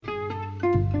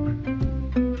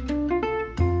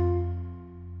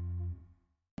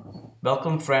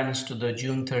Welcome, friends, to the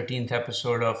June 13th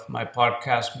episode of my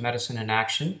podcast, Medicine in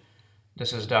Action.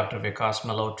 This is Dr. Vikas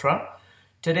Malhotra.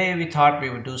 Today, we thought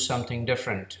we would do something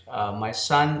different. My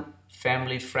son,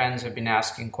 family, friends have been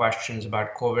asking questions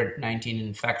about COVID 19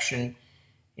 infection,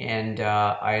 and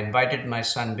I invited my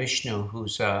son Vishnu,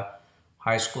 who's a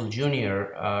high school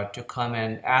junior, to come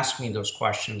and ask me those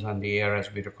questions on the air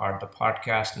as we record the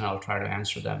podcast, and I'll try to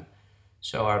answer them.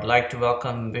 So I'd like to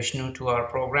welcome Vishnu to our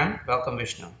program. Welcome,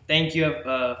 Vishnu. Thank you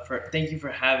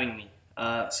for having me.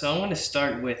 So I want to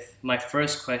start with my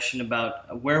first question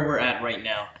about where we're at right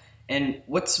now and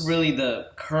what's really the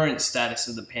current status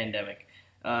of the pandemic.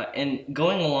 And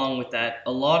going along with that,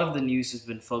 a lot of the news has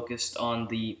been focused on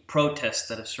the protests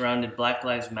that have surrounded Black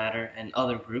Lives Matter and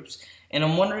other groups. And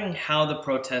I'm wondering how the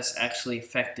protests actually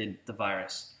affected the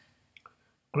virus.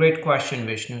 Great question,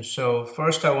 Vishnu. So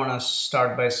first, I want to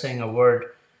start by saying a word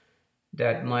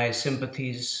that my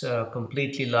sympathies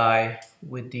completely lie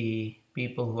with the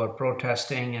people who are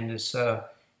protesting, and it's a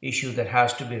issue that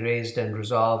has to be raised and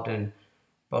resolved, and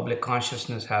public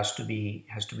consciousness has to be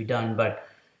done. But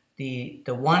the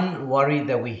one worry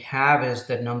that we have is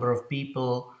the number of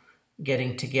people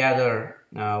getting together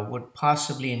would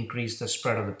possibly increase the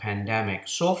spread of the pandemic.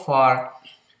 So far,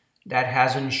 that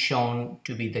hasn't shown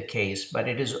to be the case, but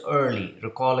it is early.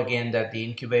 Recall again that the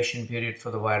incubation period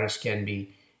for the virus can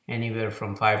be anywhere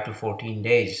from 5 to 14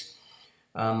 days.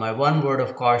 My one word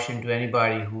of caution to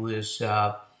anybody who is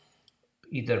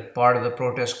either part of the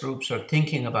protest groups or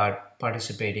thinking about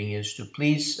participating is to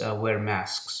please wear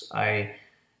masks. I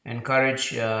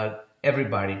encourage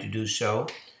everybody to do so.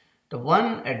 The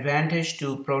one advantage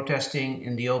to protesting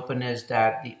in the open is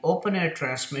that the open air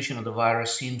transmission of the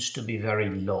virus seems to be very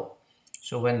low.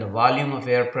 So when the volume of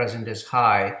air present is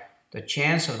high, the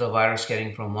chance of the virus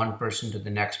getting from one person to the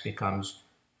next becomes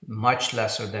much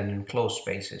lesser than in closed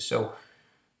spaces. So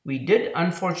we did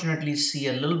unfortunately see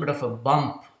a little bit of a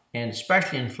bump, and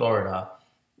especially in Florida,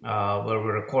 where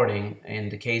we're recording in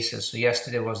the cases. So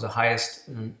yesterday was the highest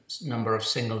number of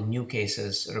single new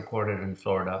cases recorded in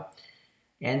Florida.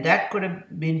 And that could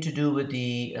have been to do with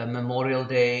the Memorial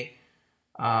Day,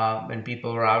 when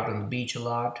people were out on the beach a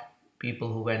lot,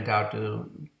 people who went out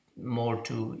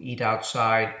to eat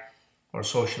outside or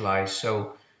socialize.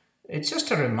 So it's just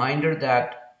a reminder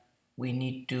that we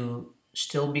need to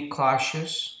still be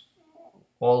cautious,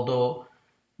 although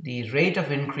the rate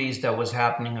of increase that was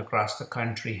happening across the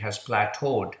country has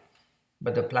plateaued,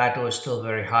 but the plateau is still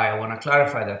very high. I want to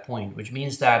clarify that point, which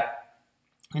means that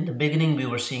in the beginning, we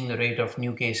were seeing the rate of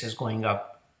new cases going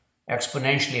up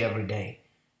exponentially every day.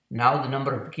 Now the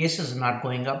number of cases is not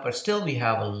going up, but still we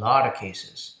have a lot of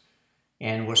cases.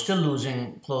 And we're still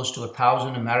losing close to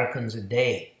 1,000 Americans a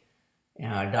day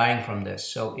dying from this.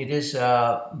 So it is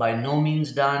by no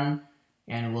means done,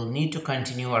 and we'll need to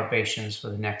continue our patience for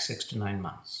the next 6 to 9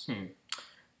 months.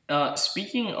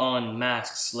 Speaking on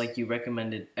masks, like you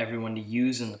recommended everyone to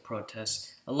use in the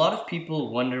protests, a lot of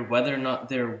people wonder whether or not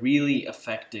they're really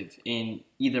effective in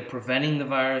either preventing the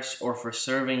virus or for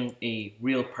serving a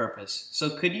real purpose.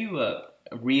 So could you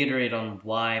reiterate on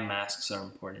why masks are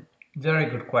important? Very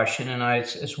good question, and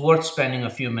it's worth spending a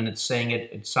few minutes saying it.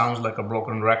 It sounds like a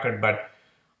broken record, but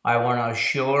I want to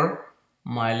assure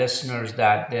my listeners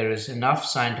that there is enough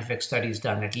scientific studies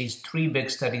done, at least 3 big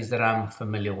studies that I'm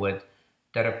familiar with,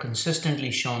 that have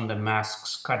consistently shown that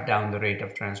masks cut down the rate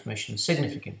of transmission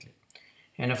significantly.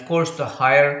 And of course, the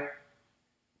higher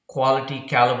quality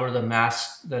caliber the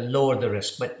mask, the lower the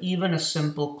risk. But even a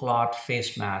simple cloth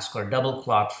face mask or double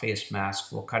cloth face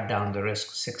mask will cut down the risk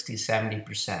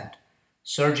 60-70%.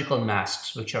 Surgical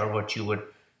masks, which are what you would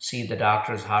see the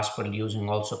doctor's hospital using,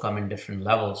 also come in different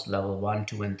levels, level 1,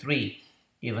 2, and 3.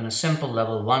 Even a simple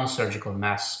level 1 surgical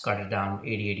mask cut it down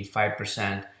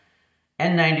 80-85%.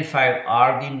 N95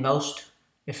 are the most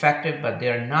effective, but they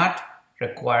are not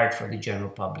required for the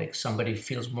general public. Somebody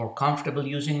feels more comfortable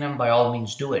using them, by all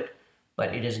means do it.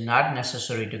 But it is not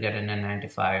necessary to get an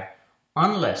N95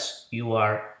 unless you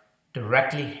are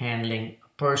directly handling a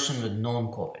person with known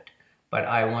COVID. But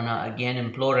I want to again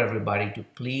implore everybody to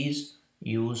please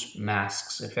use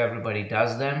masks. If everybody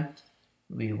does them,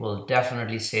 we will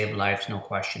definitely save lives, no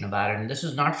question about it. And this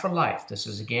is not for life. This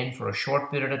is again for a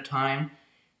short period of time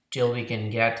till we can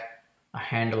get a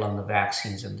handle on the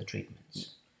vaccines and the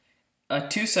treatments. A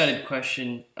two-sided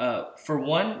question. For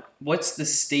one, what's the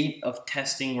state of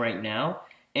testing right now?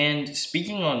 And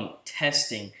speaking on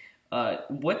testing,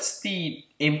 what's the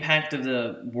impact of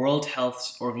the World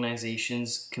Health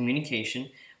Organization's communication,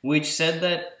 which said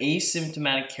that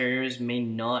asymptomatic carriers may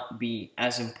not be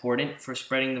as important for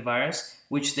spreading the virus,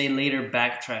 which they later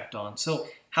backtracked on? So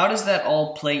how does that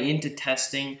all play into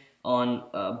testing? on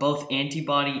both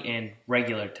antibody and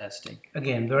regular testing?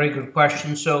 Again, very good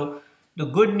question. So the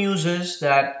good news is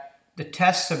that the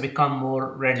tests have become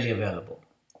more readily available.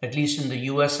 At least in the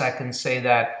US, I can say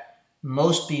that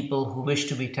most people who wish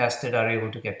to be tested are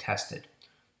able to get tested.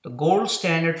 The gold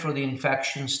standard for the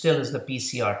infection still is the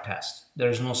PCR test. There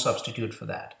is no substitute for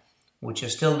that, which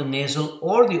is still the nasal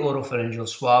or the oropharyngeal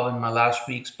swab. In my last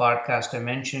week's podcast, I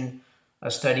mentioned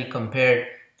a study compared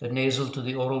the nasal to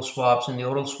the oral swabs, and the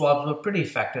oral swabs were pretty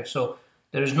effective. So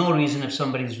there is no reason if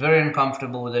somebody is very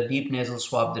uncomfortable with a deep nasal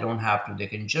swab, they don't have to. They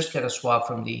can just get a swab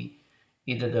from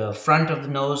either the front of the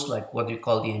nose, like what you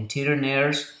call the anterior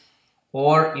nares,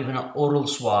 or even an oral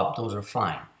swab. Those are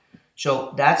fine.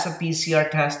 So that's a PCR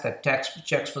test that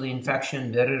checks for the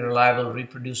infection, very reliable,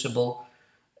 reproducible,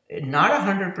 not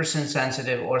 100%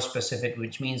 sensitive or specific,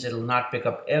 which means it'll not pick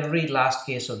up every last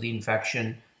case of the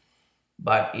infection,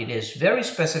 but it is very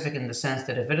specific in the sense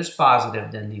that if it is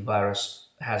positive, then the virus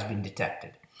has been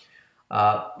detected.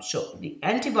 So the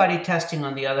antibody testing,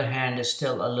 on the other hand, is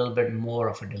still a little bit more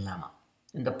of a dilemma.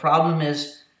 And the problem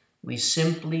is we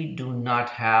simply do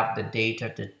not have the data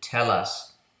to tell us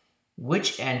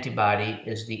which antibody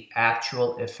is the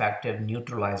actual effective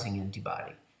neutralizing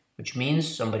antibody, which means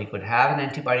somebody could have an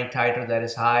antibody titer that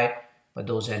is high, but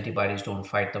those antibodies don't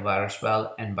fight the virus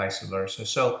well, and vice versa.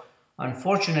 So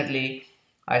unfortunately,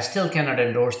 I still cannot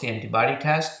endorse the antibody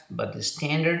test, but the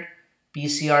standard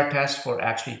PCR test for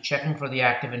actually checking for the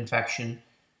active infection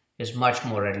is much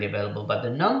more readily available. But the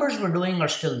numbers we're doing are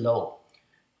still low.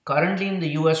 Currently in the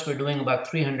US, we're doing about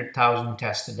 300,000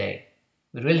 tests a day.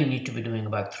 We really need to be doing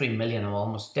about 3 million, or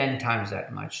almost 10 times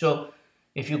that much. So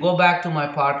if you go back to my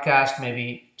podcast,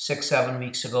 maybe 6-7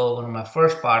 weeks ago, one of my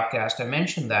first podcasts, I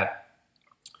mentioned that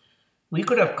we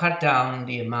could have cut down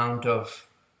the amount of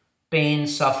pain,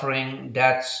 suffering,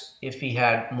 deaths if we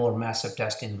had more massive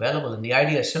testing available. And the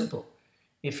idea is simple.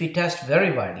 If we test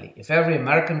very widely, if every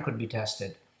American could be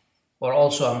tested, or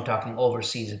also I'm talking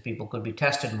overseas, if people could be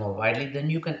tested more widely, then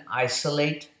you can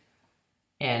isolate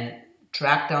and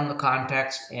track down the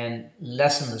contacts and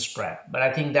lessen the spread. But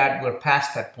I think that we're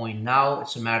past that point now.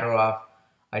 It's a matter of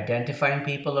identifying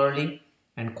people early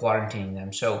and quarantining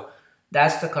them. So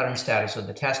that's the current status of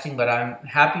the testing, but I'm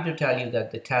happy to tell you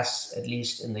that the tests, at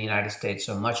least in the United States,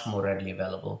 are much more readily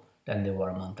available than they were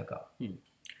a month ago.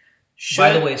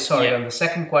 By the way, on the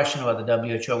second question about the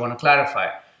WHO, I want to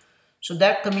clarify. So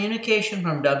that communication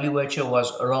from WHO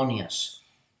was erroneous.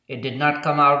 It did not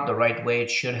come out the right way it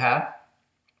should have,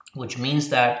 which means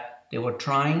that they were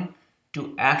trying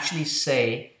to actually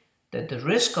say that the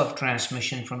risk of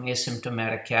transmission from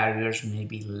asymptomatic carriers may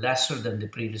be lesser than they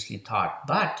previously thought,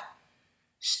 but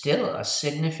still a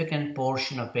significant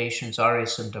portion of patients are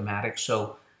asymptomatic.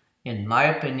 So in my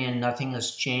opinion, nothing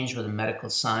has changed with the medical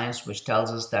science, which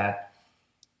tells us that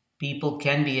people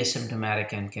can be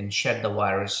asymptomatic and can shed the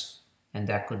virus, and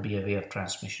that could be a way of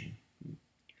transmission.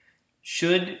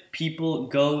 Should people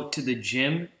go to the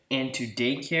gym and to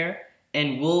daycare?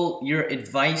 And will your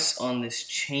advice on this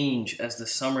change as the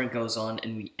summer goes on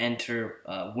and we enter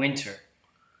winter?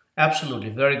 Absolutely.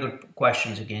 Very good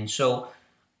questions again. So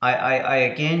I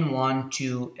again want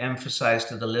to emphasize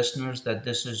to the listeners that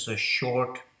this is a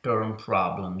short-term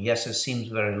problem. Yes, it seems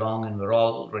very long and we're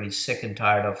all already sick and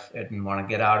tired of it and want to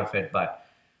get out of it, but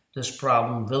this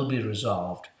problem will be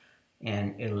resolved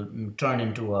and it'll turn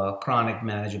into a chronic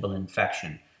manageable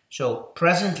infection. So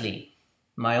presently,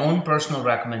 my own personal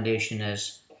recommendation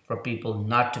is for people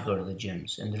not to go to the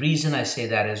gyms. And the reason I say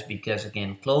that is because,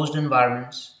 again, closed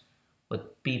environments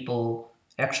with people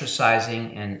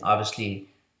exercising and obviously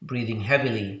breathing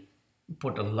heavily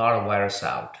put a lot of virus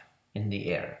out in the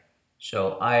air.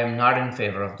 So I am not in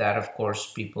favor of that. Of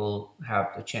course, people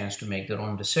have the chance to make their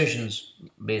own decisions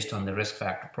based on the risk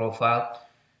factor profile.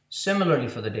 Similarly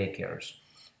for the daycares,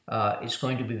 it's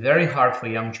going to be very hard for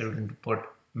young children to put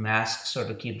masks or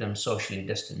to keep them socially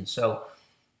distant. So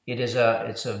it's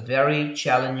a very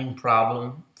challenging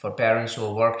problem for parents who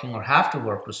are working or have to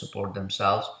work to support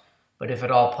themselves. But if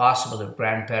at all possible, if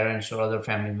grandparents or other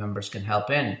family members can help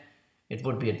in, it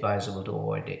would be advisable to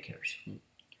avoid daycares.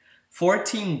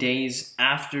 14 days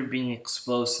after being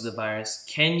exposed to the virus,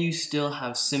 can you still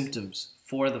have symptoms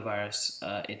for the virus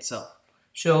itself?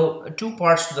 So two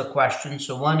parts to the question.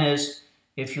 So one is,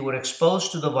 if you were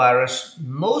exposed to the virus,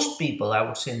 most people, I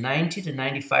would say 90 to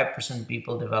 95%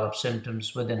 people develop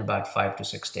symptoms within about 5 to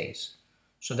 6 days.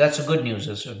 So that's the good news.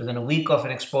 Is within a week of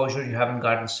an exposure, you haven't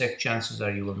gotten sick, chances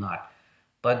are you will not.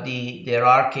 But there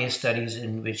are case studies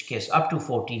in which case up to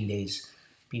 14 days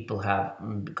people have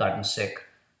gotten sick.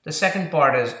 The second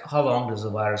part is, how long does the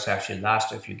virus actually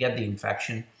last if you get the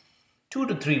infection? 2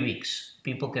 to 3 weeks.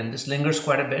 This lingers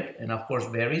quite a bit and of course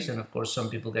varies. And of course, some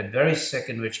people get very sick,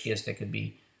 in which case they could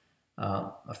be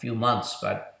a few months.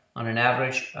 But on an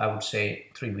average, I would say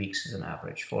 3 weeks is an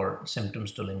average for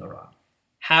symptoms to linger on.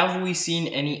 Have we seen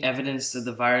any evidence that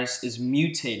the virus is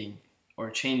mutating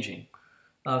or changing?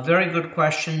 Very good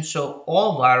question. So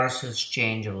all viruses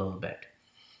change a little bit.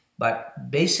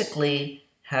 But basically,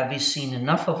 have we seen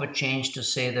enough of a change to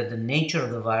say that the nature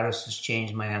of the virus has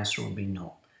changed? My answer would be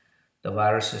no. The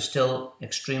virus is still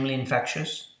extremely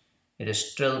infectious. It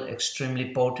is still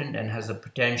extremely potent and has the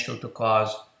potential to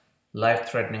cause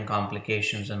life-threatening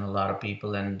complications in a lot of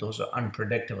people, and those are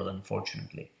unpredictable,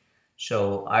 unfortunately.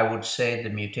 So I would say the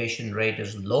mutation rate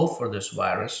is low for this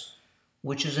virus,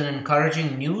 which is an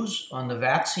encouraging news on the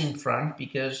vaccine front,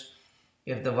 because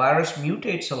if the virus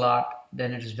mutates a lot,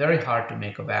 then it is very hard to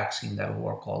make a vaccine that will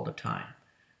work all the time.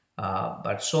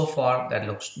 But so far, that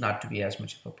looks not to be as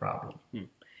much of a problem.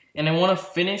 And I want to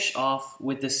finish off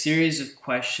with a series of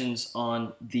questions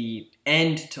on the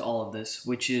end to all of this,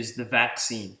 which is the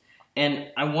vaccine.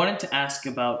 And I wanted to ask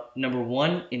about, number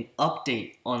one, an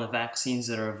update on the vaccines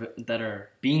that are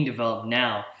being developed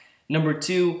now. Number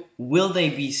two, will they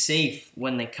be safe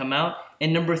when they come out?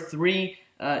 And number three,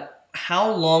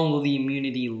 how long will the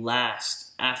immunity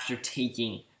last after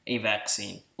taking a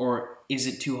vaccine? Or is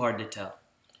it too hard to tell?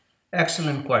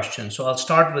 Excellent question. So I'll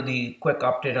start with the quick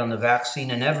update on the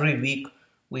vaccine. And every week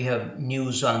we have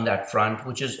news on that front,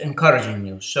 which is encouraging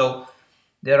news. So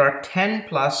there are 10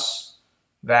 plus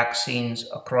vaccines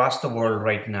across the world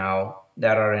right now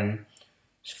that are in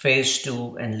phase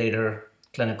 2 and later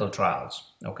clinical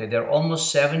trials. Okay, there are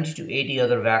almost 70 to 80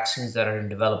 other vaccines that are in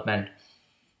development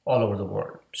all over the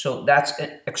world. So that's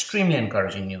extremely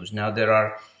encouraging news. Now there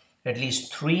are at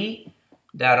least 3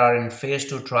 that are in phase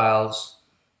 2 trials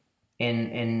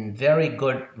in very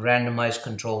good randomized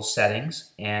control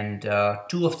settings, and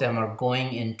 2 of them are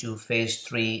going into phase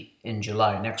 3 in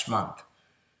July next month.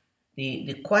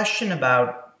 The question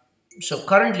about, so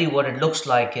currently what it looks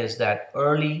like is that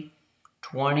early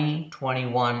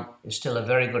 2021 is still a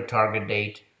very good target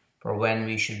date for when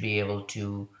we should be able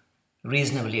to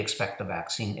reasonably expect the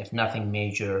vaccine if nothing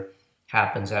major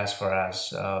happens as far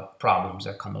as problems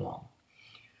that come along.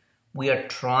 We are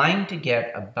trying to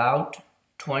get about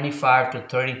 25 to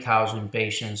 30,000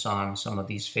 patients on some of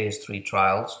these phase 3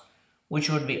 trials, which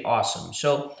would be awesome.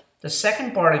 So the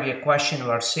second part of your question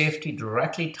about safety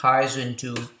directly ties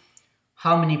into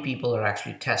how many people are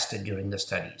actually tested during the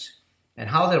studies. And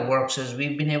how that works is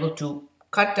we've been able to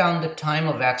cut down the time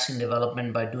of vaccine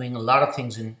development by doing a lot of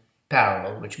things in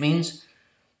parallel, which means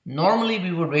normally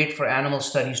we would wait for animal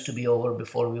studies to be over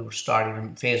before we would start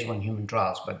even phase 1 human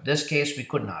trials. But in this case, we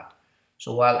could not.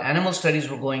 So while animal studies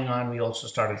were going on, we also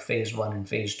started phase 1 and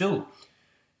phase 2.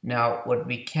 Now, what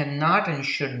we cannot and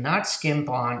should not skimp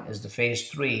on is the phase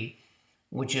 3,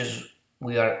 which is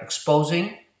we are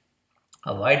exposing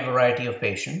a wide variety of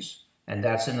patients, and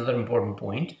that's another important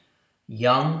point,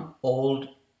 young, old,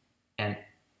 and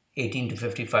 18 to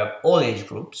 55, all age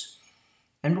groups.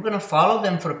 And we're going to follow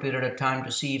them for a period of time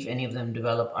to see if any of them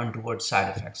develop untoward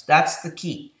side effects. That's the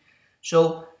key.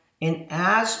 So in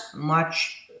as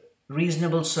much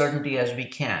reasonable certainty as we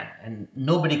can, and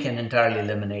nobody can entirely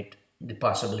eliminate the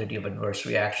possibility of adverse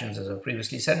reactions, as I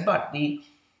previously said, but the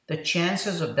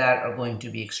chances of that are going to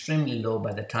be extremely low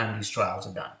by the time these trials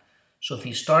are done. So if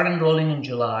we start enrolling in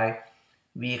July,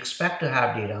 we expect to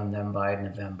have data on them by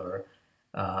November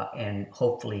and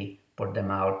hopefully put them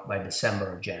out by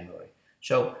December or January.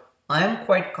 So I am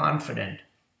quite confident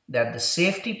that the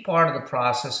safety part of the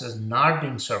process is not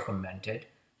being circumvented,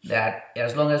 that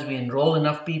as long as we enroll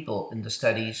enough people in the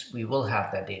studies, we will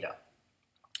have that data.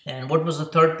 And what was the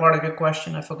third part of your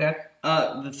question? I forget.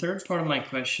 The third part of my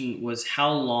question was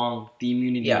how long the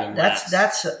immunity will last.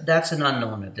 That's an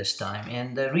unknown at this time.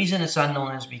 And the reason it's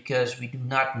unknown is because we do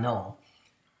not know,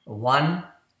 one,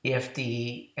 if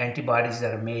the antibodies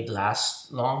that are made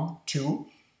last long, two,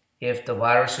 if the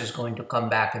virus is going to come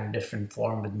back in a different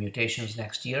form with mutations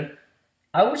next year.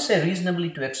 I would say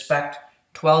reasonably to expect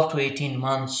 12 to 18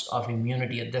 months of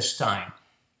immunity at this time.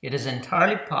 It is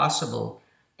entirely possible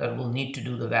that we'll need to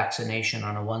do the vaccination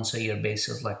on a once-a-year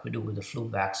basis like we do with the flu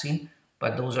vaccine,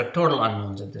 but those are total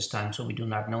unknowns at this time, so we do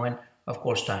not know, and of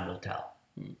course time will tell.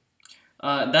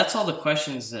 That's all the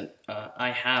questions that I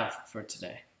have for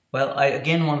today. Well, I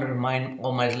again want to remind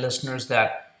all my listeners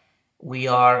that we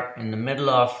are in the middle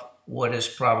of what is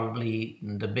probably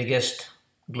the biggest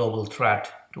global threat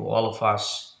to all of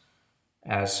us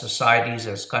as societies,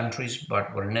 as countries,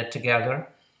 but we're in it together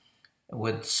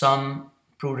with some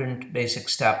prudent basic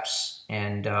steps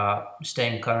and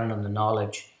staying current on the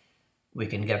knowledge. we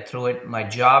can get through it. My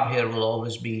job here will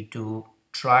always be to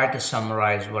try to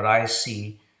summarize what I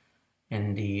see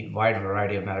in the wide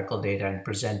variety of medical data and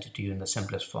present it to you in the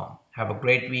simplest form. Have a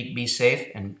great week, be safe,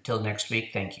 and till next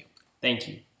week, thank you. Thank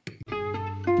you.